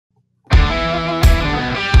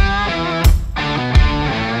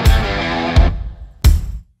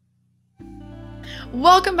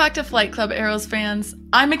Welcome back to Flight Club Arrows fans.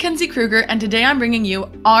 I'm Mackenzie Kruger and today I'm bringing you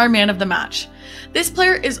our man of the match. This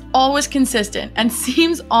player is always consistent and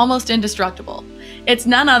seems almost indestructible. It's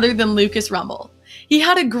none other than Lucas Rumball. He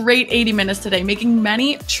had a great 80 minutes today, making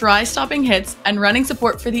many try-stopping hits and running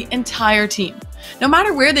support for the entire team, no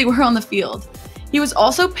matter where they were on the field. He was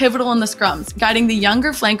also pivotal in the scrums, guiding the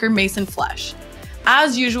younger flanker Mason Flesh.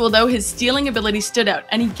 As usual though, his stealing ability stood out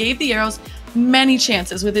and he gave the Arrows many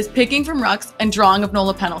chances with his picking from rucks and drawing of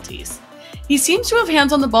NOLA penalties. He seems to have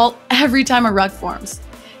hands on the ball every time a ruck forms.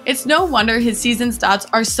 It's no wonder his season stats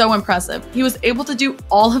are so impressive. He was able to do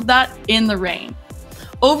all of that in the rain.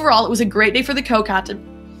 Overall, it was a great day for the co-captain,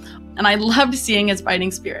 and I loved seeing his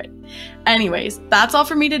fighting spirit. Anyways, that's all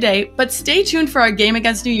for me today, but stay tuned for our game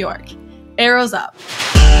against New York. Arrows up!